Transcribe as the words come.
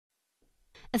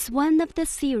As one of the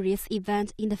series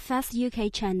events in the first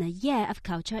UK-China Year of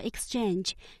Cultural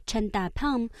Exchange, Chen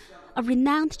Dapeng, a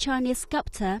renowned Chinese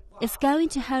sculptor, is going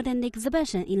to hold an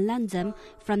exhibition in London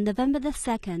from November the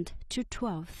 2nd to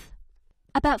 12th.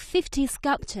 About 50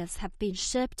 sculptures have been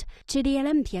shipped to the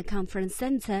Olympia Conference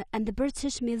Center and the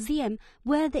British Museum,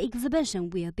 where the exhibition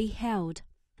will be held.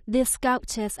 These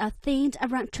sculptures are themed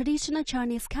around traditional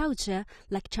Chinese culture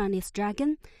like Chinese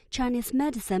dragon, Chinese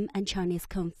medicine, and Chinese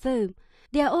Kungfu.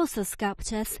 There are also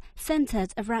sculptures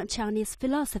centered around Chinese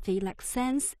philosophy like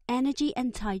sense, energy,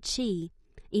 and Tai Chi.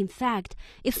 In fact,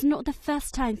 it's not the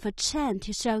first time for Chen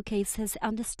to showcase his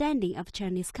understanding of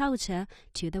Chinese culture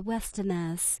to the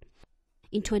Westerners.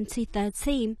 In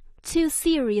 2013, two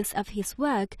series of his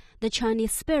work, The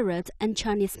Chinese Spirit and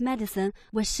Chinese Medicine,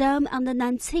 were shown on the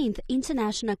 19th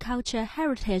International Cultural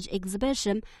Heritage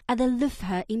Exhibition at the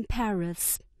Louvre in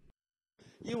Paris.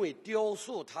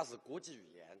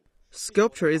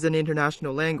 Sculpture is an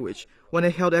international language. When I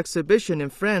held exhibition in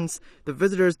France, the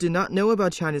visitors did not know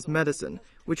about Chinese medicine,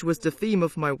 which was the theme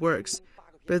of my works.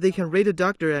 But they can rate a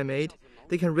doctor I made.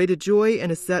 They can rate a joy and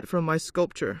a set from my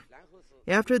sculpture.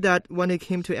 After that, when they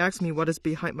came to ask me what is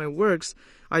behind my works,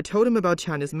 I told them about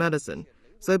Chinese medicine.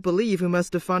 So I believe we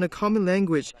must find a common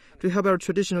language to help our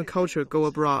traditional culture go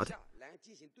abroad.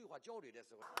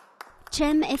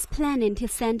 Chen is planning to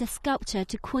send a sculpture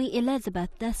to Queen Elizabeth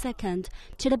II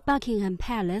to the Buckingham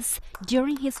Palace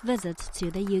during his visit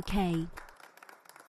to the UK.